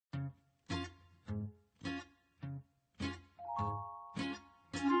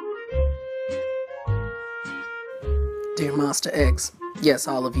Dear Monster X, yes,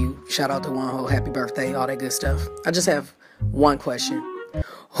 all of you, shout out to One Ho, happy birthday, all that good stuff. I just have one question.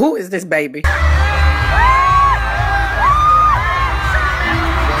 Who is this baby?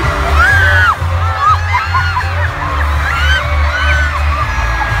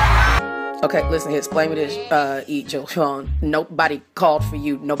 Okay, listen here, explain me this, eat your nobody called for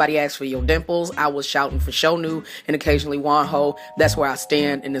you, nobody asked for your dimples. I was shouting for show new and occasionally One Ho. That's where I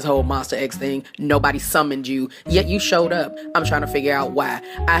stand in this whole Monster X thing. Nobody summoned you, yet you showed up. I'm trying to figure out why.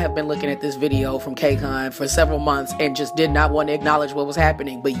 I have been looking at this video from KCON for several months and just did not want to acknowledge what was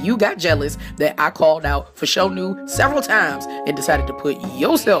happening. But you got jealous that I called out for show new several times and decided to put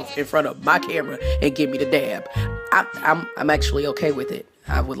yourself in front of my camera and give me the dab. I'm actually okay with it.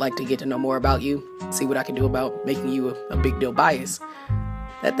 I would like to get to know more about you, see what I can do about making you a big deal bias.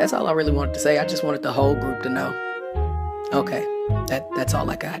 That's all I really wanted to say. I just wanted the whole group to know. Okay, that's all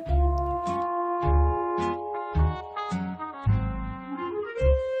I got.